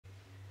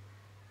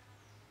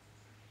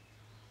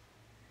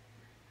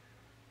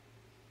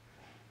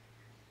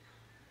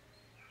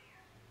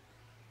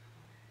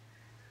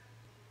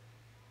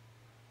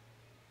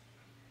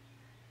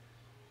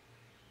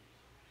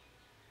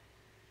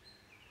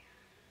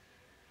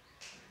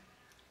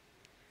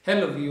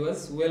Hello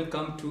viewers,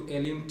 welcome to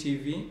Elim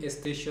TV, a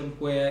station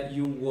where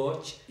you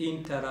watch,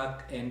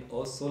 interact and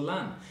also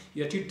learn.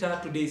 Your tutor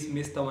today is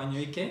Mr.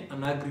 Wanyoike,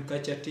 an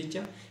agriculture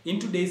teacher. In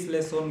today's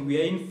lesson,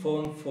 we are in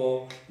form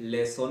for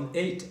lesson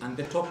 8 and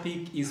the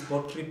topic is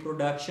poultry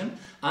production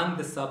and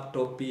the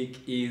subtopic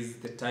is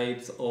the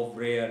types of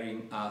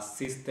rearing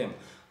system.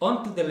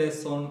 On to the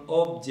lesson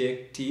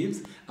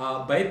objectives.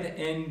 By the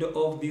end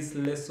of this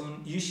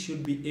lesson, you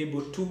should be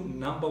able to,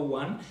 number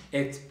one,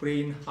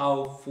 explain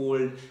how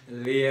fold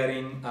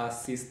layering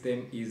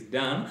system is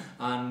done,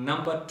 and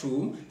number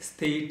two,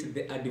 state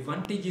the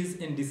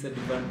advantages and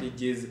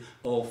disadvantages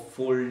of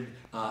fold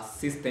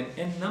system,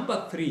 and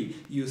number three,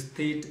 you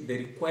state the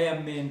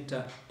requirement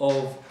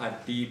of a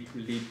deep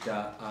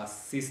litter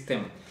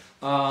system.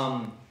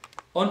 On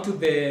to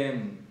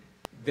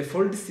the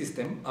fold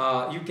system.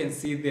 You can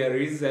see there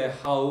is a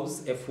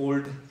house, a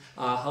fold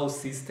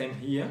house system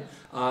here,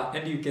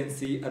 and you can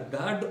see a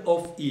third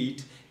of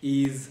it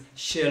is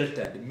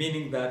sheltered,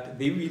 meaning that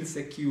they will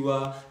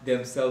secure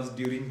themselves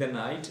during the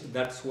night.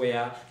 That's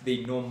where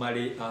they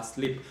normally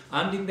sleep,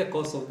 and in the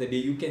course of the day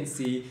you can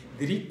see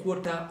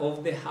 3/4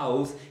 of the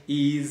house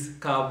is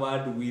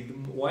covered with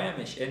wire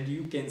mesh, and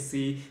you can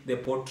see the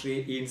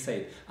poultry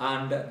inside,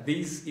 and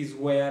this is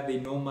where they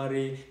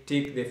normally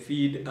take the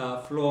feed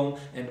from,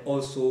 and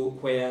also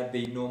where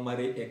they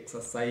normally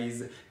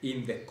exercise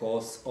in the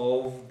course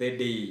of the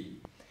day.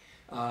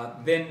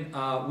 Then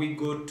we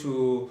go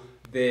to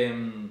the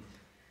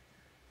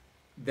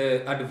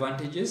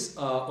advantages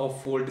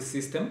of fold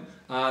system.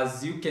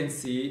 As you can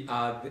see,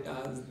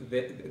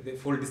 the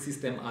fold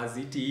system as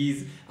it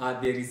is,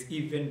 there is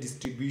even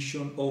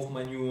distribution of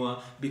manure,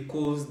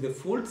 because the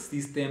fold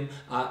system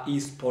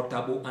is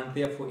portable, and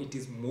therefore it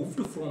is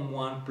moved from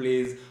one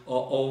place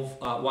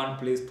one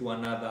place to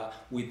another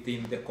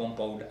within the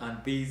compound,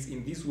 and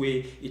in this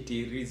way it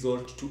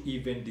results to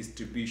even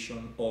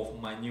distribution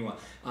of manure,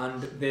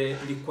 and they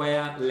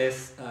require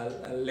less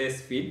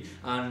feed,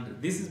 and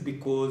this is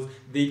because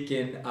they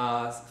can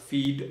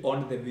feed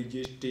on the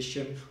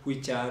vegetation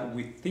which are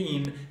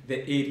within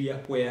the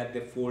area where the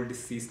fold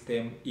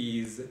system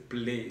is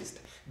placed.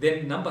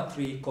 Then number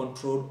three,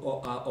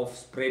 control of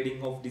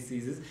spreading of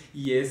diseases.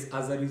 Yes,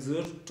 as a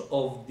result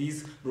of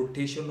this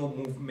rotational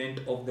movement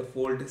of the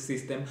fold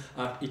system,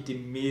 it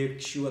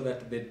makes sure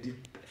that the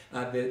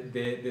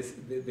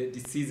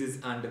diseases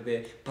and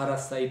the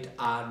parasite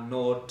are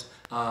not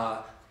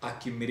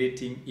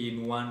accumulating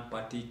in one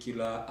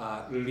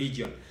particular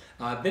region.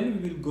 Then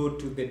we will go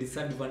to the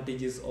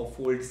disadvantages of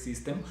fold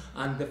system,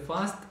 and the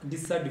first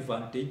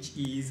disadvantage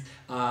is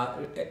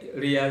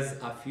rears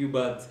a few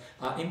birds.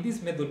 In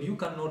this method you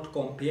cannot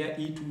compare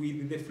it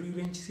with the free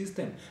range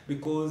system,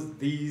 because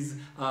this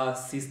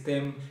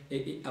system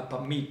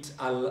permit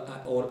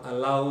or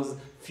allows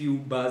few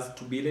birds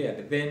to be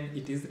reared. Then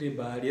it is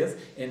rebellious,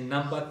 and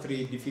number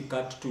three,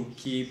 difficult to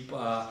keep.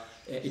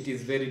 It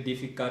is very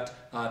difficult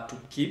to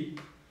keep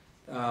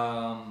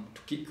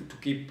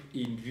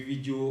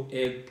individual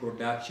egg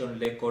production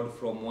record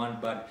from one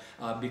bird,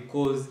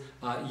 because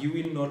you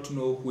will not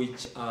know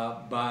which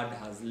bird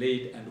has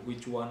laid and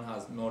which one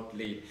has not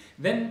laid.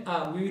 Then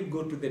we will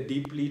go to the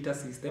deep litter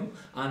system,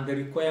 and the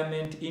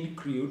requirement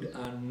include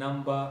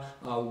number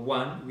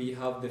one, we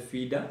have the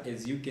feeder.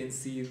 As you can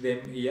see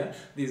them here,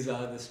 these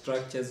are the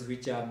structures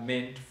which are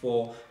meant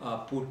for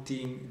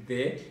putting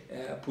the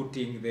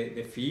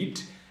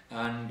feed,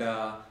 and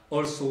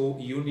also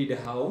you need a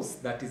house.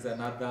 That is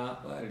another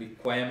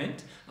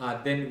requirement.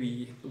 Then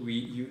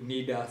you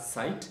need a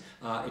site.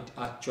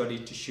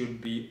 It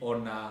should be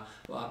on a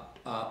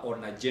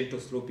gentle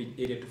sloping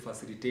area to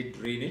facilitate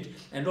drainage,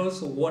 and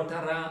also water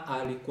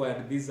are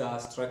required. These are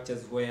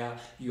structures where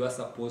you are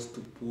supposed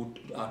to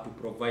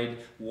provide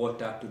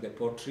water to the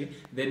poultry.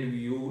 Then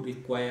you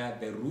require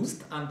the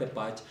roost and the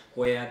perch,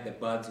 where the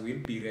birds will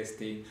be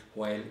resting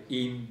while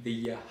in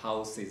their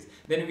houses.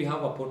 Then we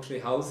have a poultry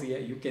house here.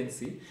 You can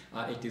see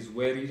it is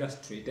well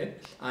illustrated,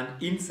 and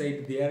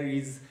inside there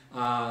is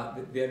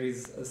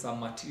some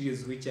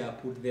materials which are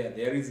put there.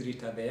 There is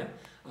litter there.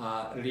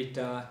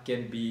 Litter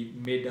can be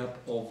made up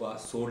of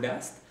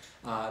sawdust.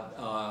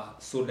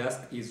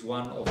 Sawdust is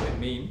one of the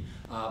main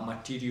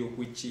material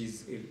which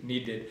is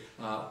needed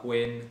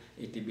when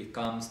it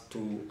becomes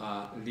to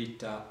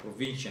litter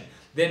provision.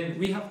 Then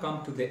we have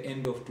come to the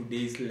end of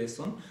today's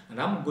lesson, and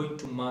I'm going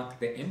to mark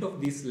the end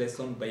of this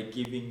lesson by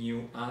giving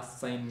you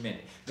assignment.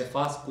 The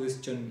first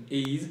question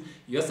is,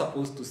 you're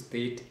supposed to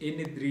state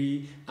any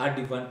 3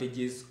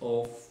 advantages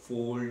of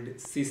fold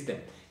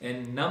system,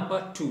 and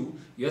number 2,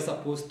 you're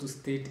supposed to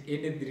state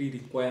any 3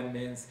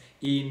 requirements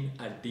in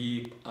a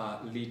deep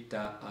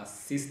litter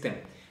system.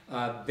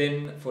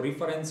 Then for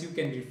reference, you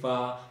can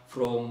refer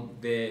from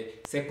the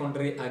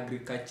secondary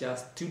agriculture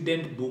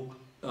student book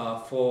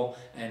 4,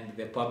 and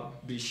the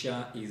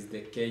publisher is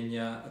the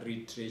Kenya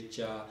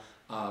Literature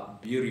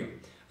Bureau.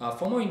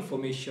 For more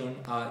information,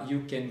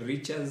 you can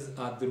reach us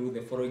through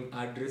the following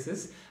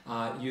addresses,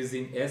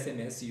 using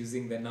SMS,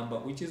 using the number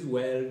which is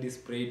well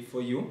displayed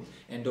for you,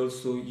 and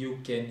also you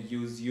can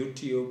use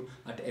YouTube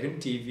at Elim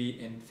TV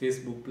and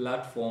Facebook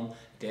platform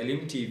at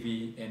Elim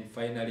TV, and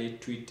finally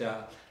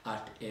Twitter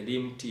at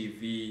Elim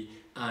TV_KE.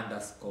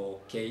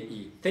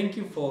 Thank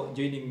you for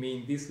joining me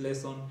in this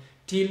lesson.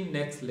 Till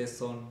next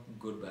lesson,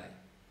 goodbye.